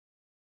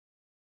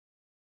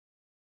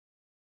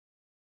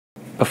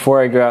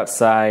Before I go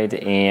outside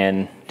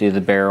and do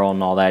the barrel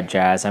and all that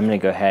jazz, I'm going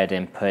to go ahead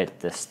and put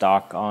the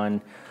stock on.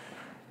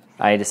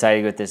 I decided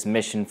to go with this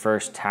Mission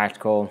First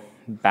Tactical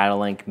Battle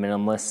Link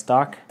Minimalist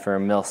stock for a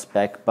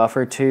mil-spec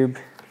buffer tube.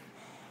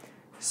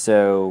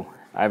 So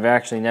I've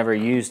actually never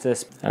used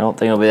this. I don't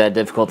think it'll be that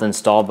difficult to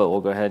install, but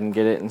we'll go ahead and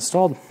get it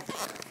installed.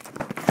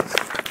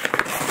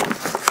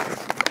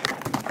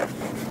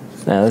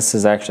 Now this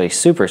is actually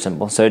super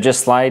simple. So it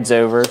just slides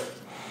over,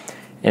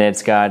 and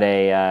it's got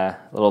a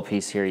little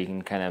piece here you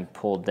can kind of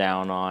pull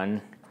down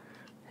on,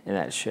 and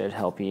that should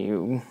help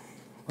you,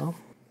 well,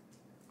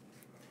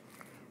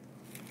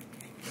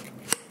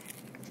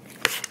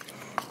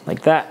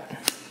 like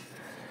that.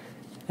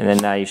 And then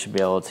now you should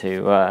be able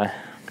to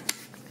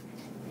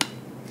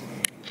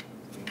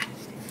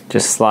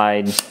just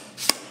slide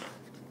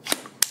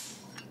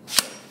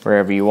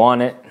wherever you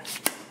want it.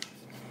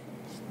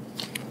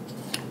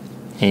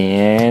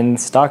 And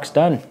stock's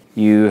done.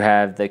 You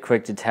have the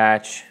quick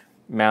detach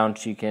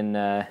mount you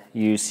can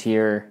use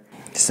here.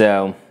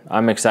 So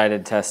I'm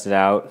excited to test it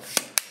out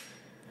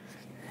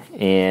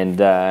and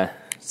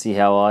see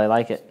how well I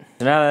like it.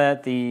 So now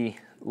that the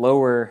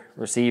lower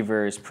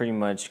receiver is pretty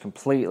much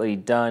completely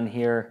done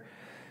here,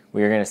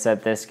 we are going to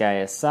set this guy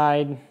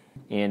aside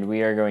and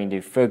we are going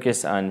to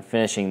focus on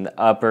finishing the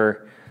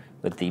upper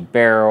with the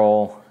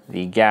barrel,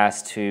 the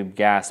gas tube,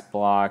 gas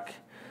block,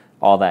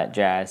 all that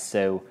jazz.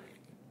 So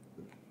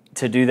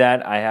to do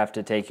that, I have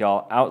to take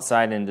y'all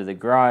outside into the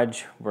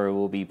garage where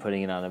we'll be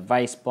putting it on a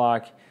vise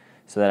block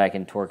so that I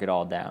can torque it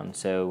all down.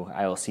 So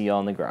I will see y'all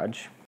in the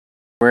garage.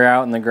 We're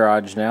out in the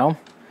garage now,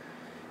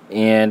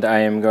 and I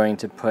am going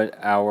to put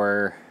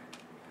our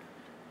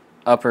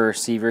upper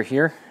receiver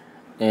here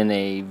in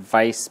a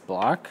vise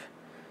block.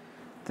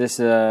 This,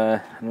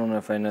 I don't know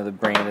if I know the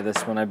brand of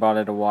this one. I bought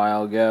it a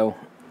while ago.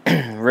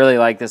 Really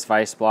like this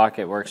vise block.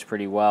 It works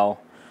pretty well.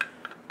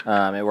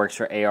 It works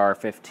for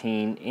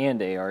AR15 and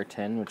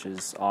AR10, which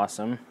is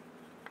awesome.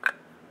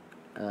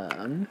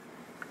 But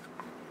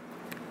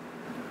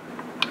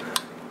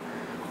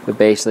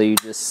basically you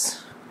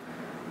just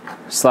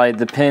slide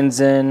the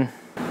pins in.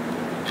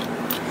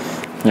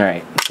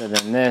 Alright, so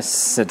then this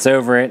sits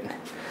over it,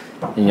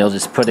 and you'll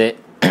just put it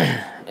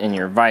in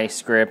your vise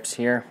grips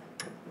here.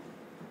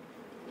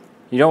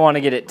 You don't want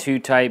to get it too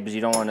tight because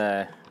you don't want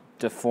to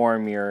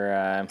deform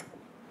your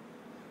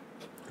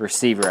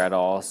receiver at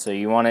all, so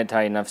you want it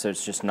tight enough so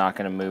it's just not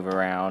going to move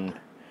around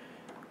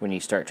when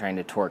you start trying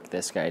to torque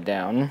this guy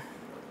down.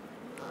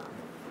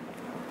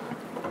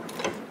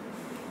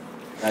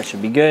 That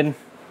should be good.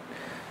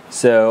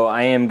 So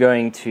I am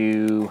going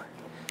to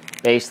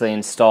basically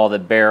install the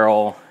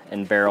barrel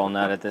and barrel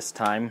nut at this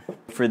time.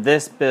 For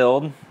this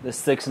build, the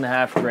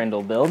 6.5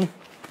 Grendel build,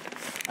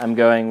 I'm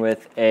going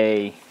with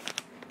a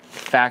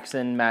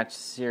Faxon Match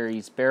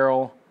Series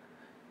barrel.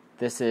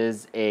 This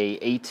is a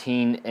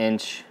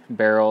 18-inch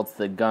barrel. It's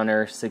the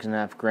Gunner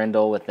 6.5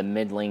 Grendel with the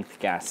mid-length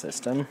gas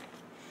system.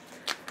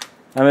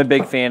 I'm a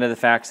big fan of the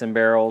Faxon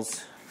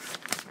barrels.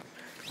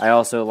 I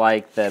also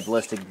like the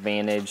Ballistic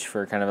Advantage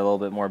for kind of a little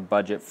bit more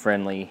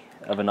budget-friendly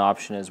of an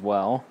option as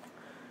well.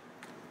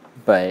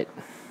 But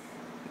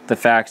the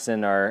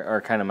Faxon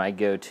are kind of my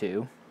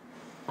go-to.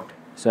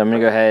 So I'm going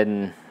to go ahead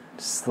and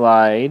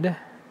slide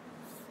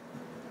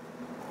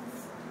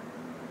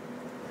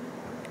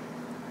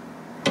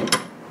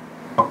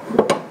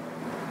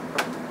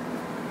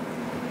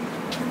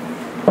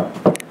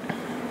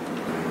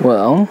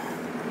well,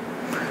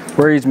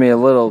 worries me a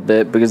little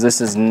bit because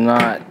this is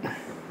not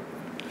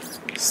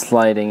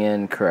sliding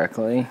in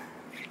correctly.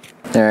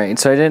 Alright,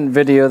 so I didn't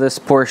video this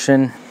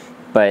portion,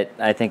 but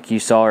I think you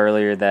saw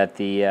earlier that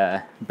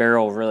the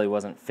barrel really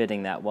wasn't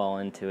fitting that well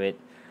into it.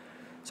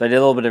 So I did a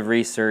little bit of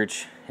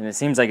research, and it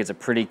seems like it's a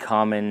pretty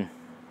common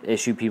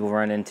issue people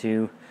run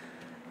into.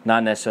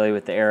 Not necessarily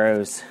with the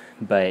arrows,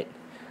 but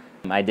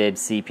I did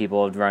see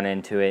people run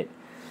into it.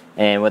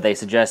 And what they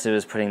suggested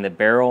was putting the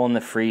barrel in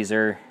the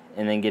freezer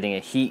and then getting a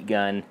heat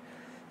gun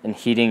and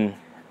heating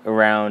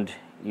around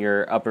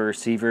your upper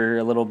receiver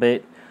a little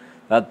bit,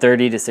 about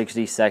 30 to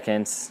 60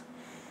 seconds.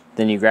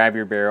 Then you grab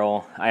your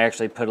barrel. I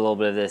actually put a little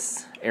bit of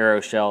this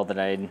arrow shell that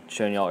I had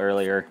shown y'all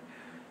earlier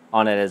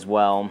on it as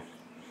well.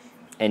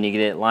 And you get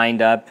it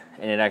lined up,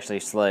 and it actually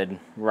slid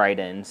right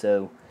in.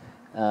 So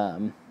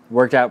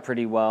worked out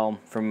pretty well.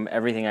 From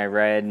everything I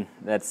read,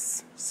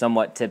 that's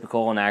somewhat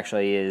typical and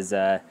actually is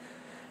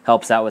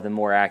helps out with a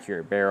more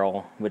accurate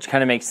barrel, which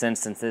kind of makes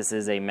sense since this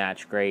is a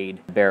match grade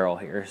barrel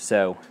here.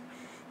 So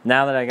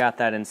now that I got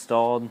that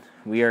installed,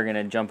 we are going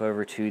to jump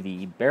over to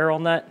the barrel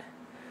nut,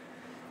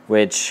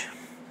 which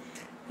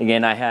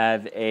again, I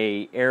have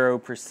a Aero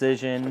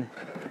Precision.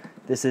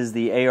 This is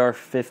the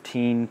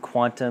AR15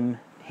 Quantum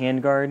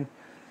handguard.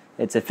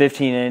 It's a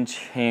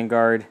 15-inch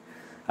handguard.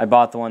 I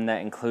bought the one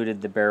that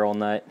included the barrel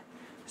nut,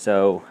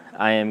 so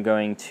I am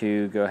going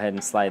to go ahead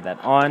and slide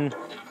that on.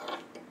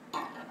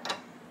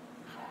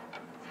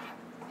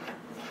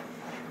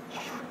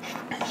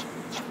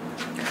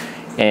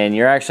 And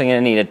you're actually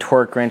going to need a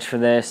torque wrench for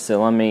this,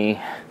 so let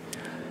me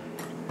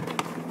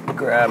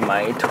grab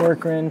my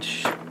torque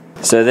wrench.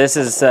 So this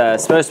is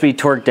supposed to be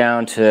torqued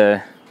down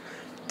to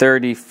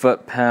 30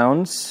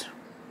 foot-pounds.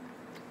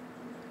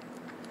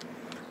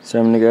 So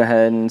I'm going to go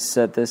ahead and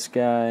set this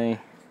guy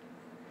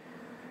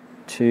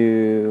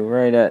to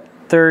right at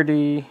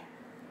 30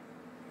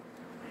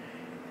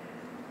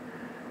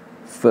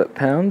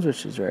 foot-pounds,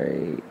 which is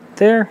right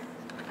there.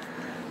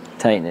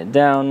 Tighten it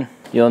down.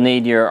 You'll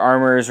need your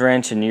armorer's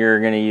wrench, and you're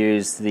going to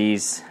use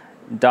these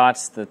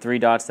dots, the 3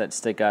 dots that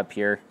stick up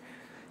here,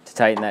 to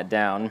tighten that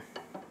down.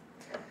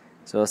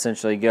 So we'll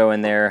essentially go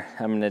in there.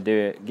 I'm going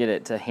to get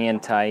it to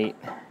hand tight.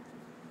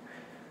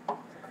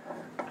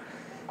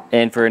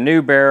 And for a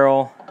new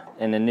barrel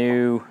and a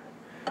new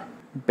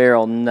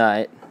barrel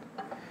nut,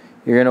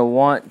 you're going to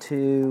want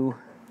to,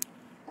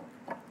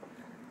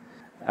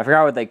 I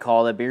forgot what they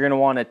called it, but you're going to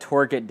want to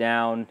torque it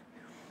down,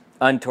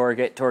 untorque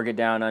it, torque it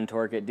down,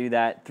 untorque it. Do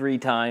that 3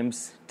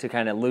 times to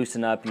kind of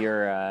loosen up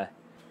your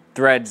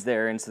threads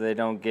there, and so they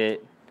don't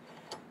get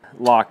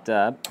locked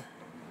up.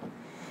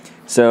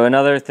 So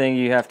another thing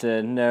you have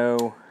to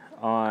know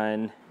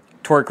on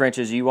torque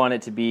wrenches, you want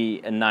it to be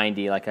a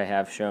 90 like I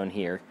have shown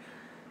here.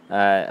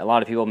 A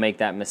lot of people make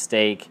that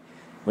mistake.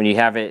 When you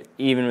have it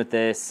even with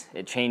this,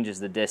 it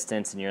changes the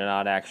distance and you're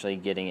not actually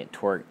getting it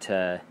torqued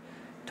to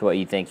what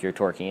you think you're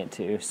torquing it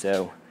to.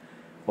 So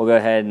we'll go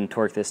ahead and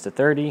torque this to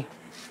 30.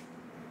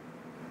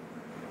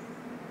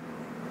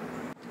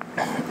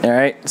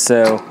 Alright,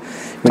 so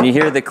when you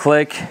hear the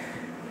click,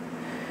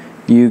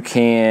 you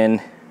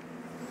can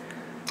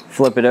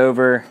flip it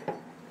over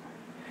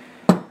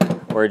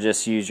or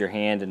just use your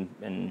hand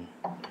and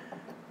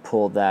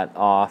pull that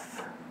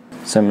off.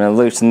 So I'm going to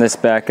loosen this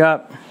back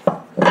up.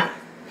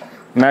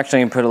 I'm actually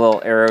going to put a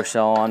little arrow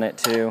shell on it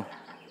too.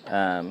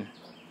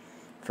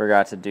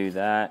 Forgot to do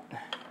that.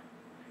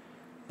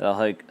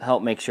 That'll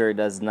help make sure it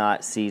does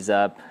not seize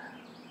up.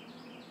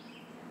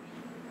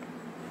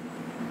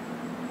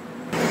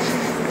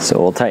 So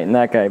we'll tighten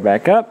that guy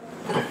back up,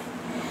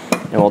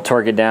 and we'll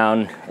torque it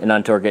down and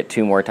untorque it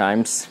 2 more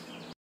times.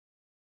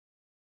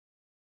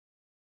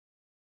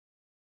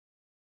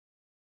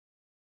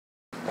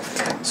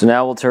 So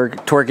now we'll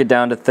torque it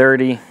down to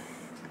 30.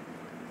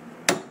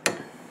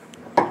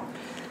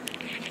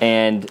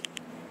 And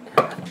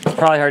it's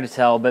probably hard to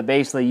tell, but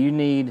basically you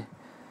need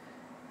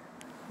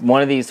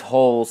one of these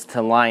holes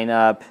to line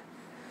up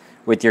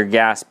with your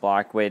gas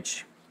block,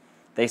 which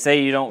they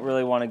say you don't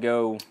really want to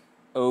go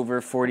over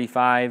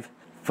 45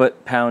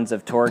 foot-pounds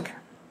of torque.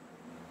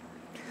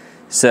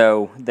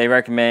 So they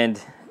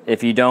recommend,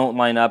 if you don't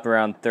line up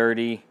around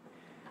 30,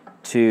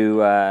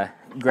 to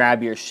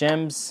grab your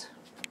shims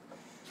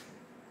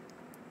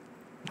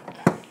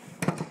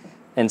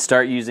and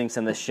start using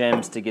some of the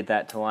shims to get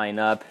that to line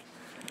up.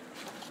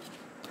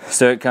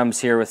 So it comes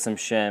here with some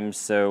shims.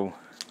 So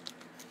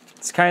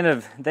it's kind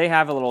of, they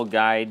have a little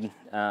guide,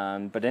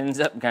 but it ends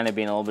up kind of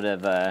being a little bit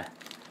of a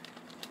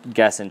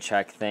guess and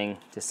check thing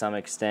to some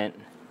extent.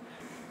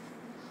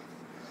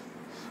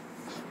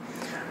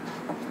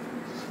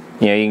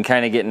 You know, you can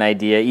kind of get an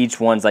idea. Each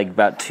one's like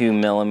about 2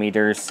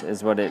 millimeters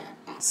is what it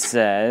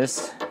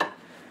says.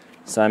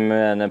 So I'm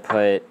gonna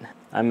put,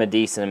 I'm a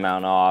decent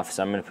amount off,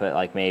 so I'm gonna put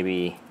like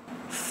maybe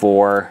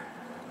 4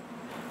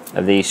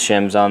 of these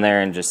shims on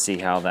there and just see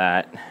how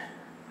that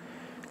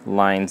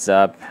lines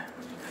up.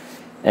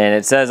 And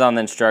it says on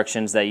the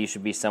instructions that you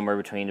should be somewhere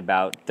between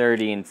about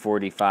 30 and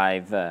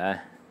 45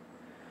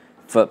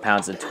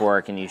 foot-pounds of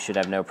torque, and you should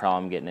have no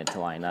problem getting it to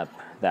line up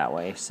that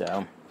way.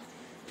 So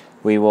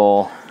we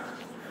will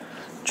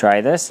try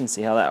this and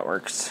see how that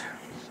works.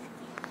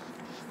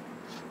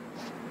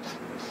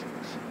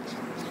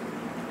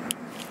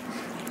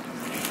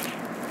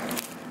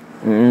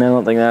 I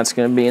don't think that's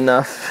going to be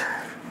enough.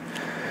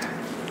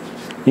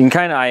 You can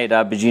kind of eye it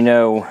up, but you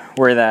know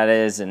where that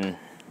is, and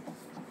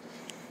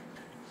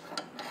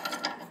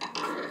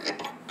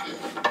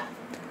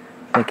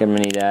I think I'm going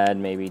to need to add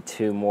maybe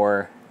 2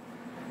 more.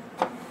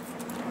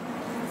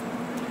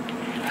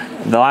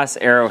 The last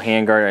arrow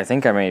handguard, I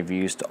think I may have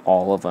used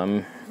all of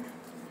them.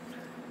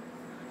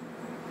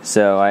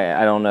 So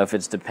I don't know if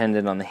it's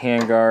dependent on the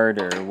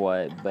handguard or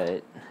what,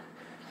 but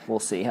we'll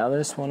see how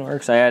this one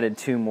works. I added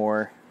 2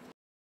 more.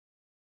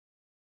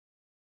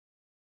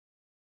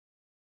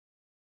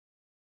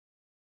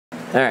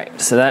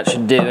 Alright, so that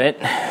should do it.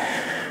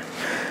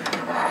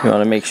 You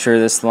want to make sure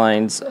this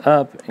lines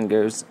up and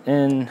goes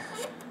in.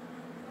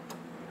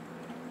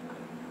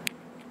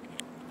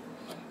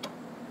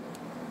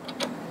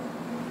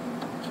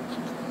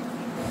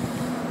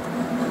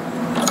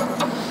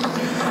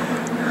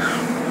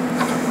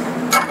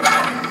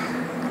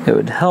 It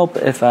would help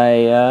if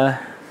I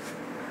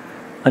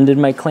undid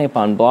my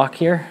clamp-on block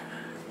here.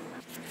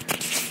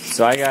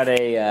 So I got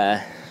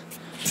a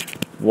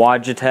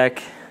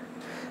Logitech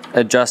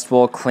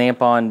adjustable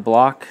clamp-on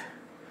block.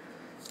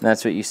 And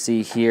that's what you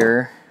see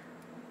here.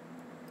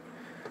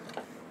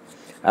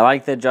 I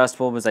like the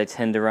adjustable because I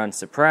tend to run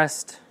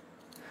suppressed.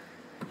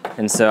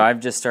 And so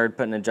I've just started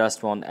putting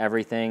adjustable on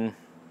everything.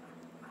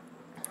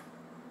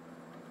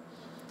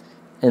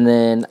 And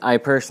then I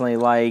personally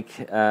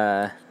like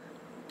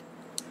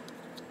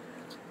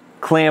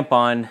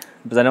clamp-on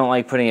because I don't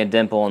like putting a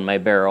dimple in my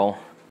barrel.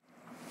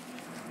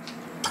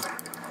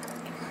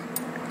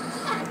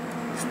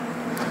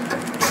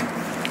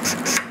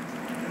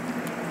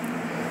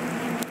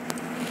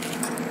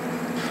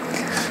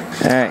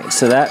 Alright,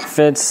 so that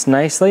fits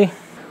nicely.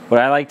 What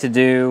I like to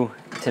do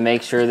to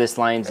make sure this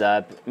lines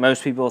up,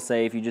 most people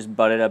say if you just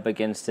butt it up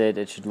against it,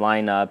 it should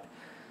line up.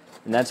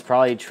 And that's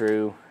probably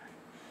true.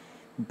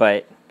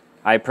 But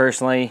I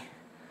personally,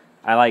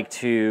 I like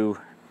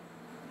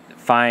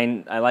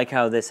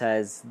how this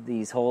has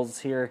these holes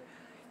here.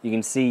 You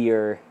can see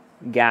your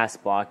gas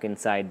block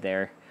inside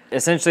there.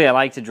 Essentially, I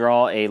like to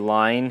draw a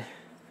line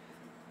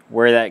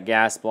where that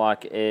gas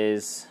block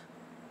is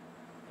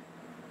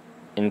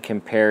in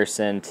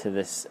comparison to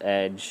this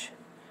edge.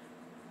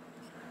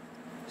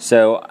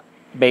 So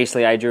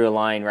basically I drew a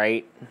line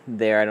right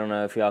there. I don't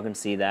know if y'all can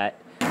see that.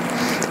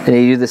 And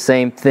you do the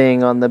same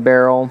thing on the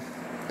barrel.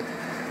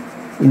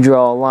 You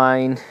draw a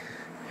line.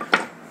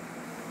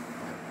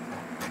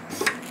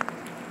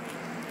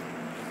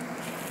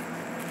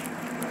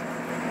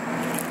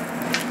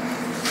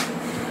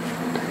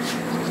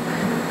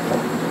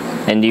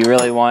 And you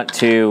really want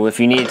to,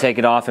 if you need to take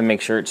it off and make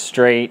sure it's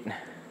straight,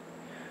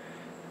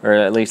 or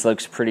at least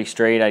looks pretty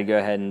straight, I'd go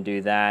ahead and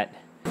do that.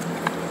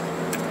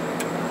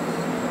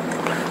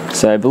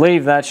 So I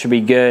believe that should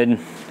be good.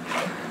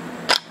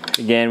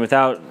 Again,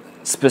 without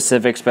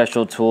specific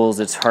special tools,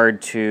 it's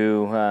hard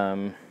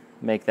to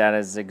make that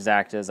as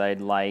exact as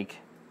I'd like.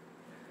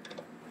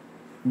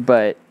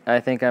 But I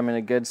think I'm in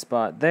a good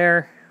spot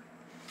there.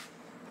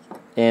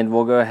 And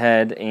we'll go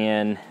ahead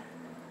and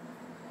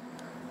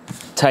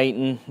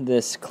tighten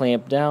this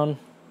clamp down.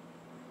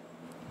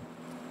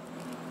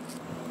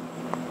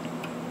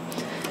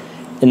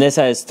 And this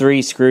has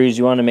 3 screws.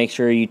 You want to make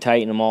sure you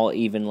tighten them all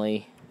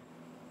evenly.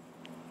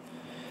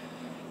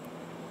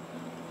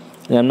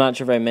 And I'm not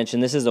sure if I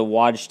mentioned, this is a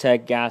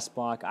Logitech gas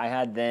block. I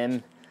had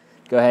them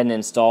go ahead and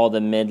install the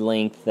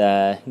mid-length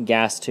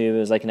gas tube. It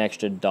was like an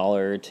extra $1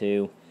 or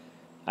 $2.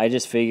 I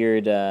just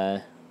figured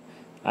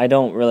I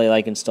don't really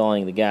like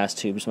installing the gas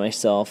tubes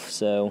myself,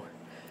 so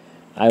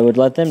I would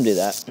let them do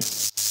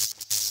that.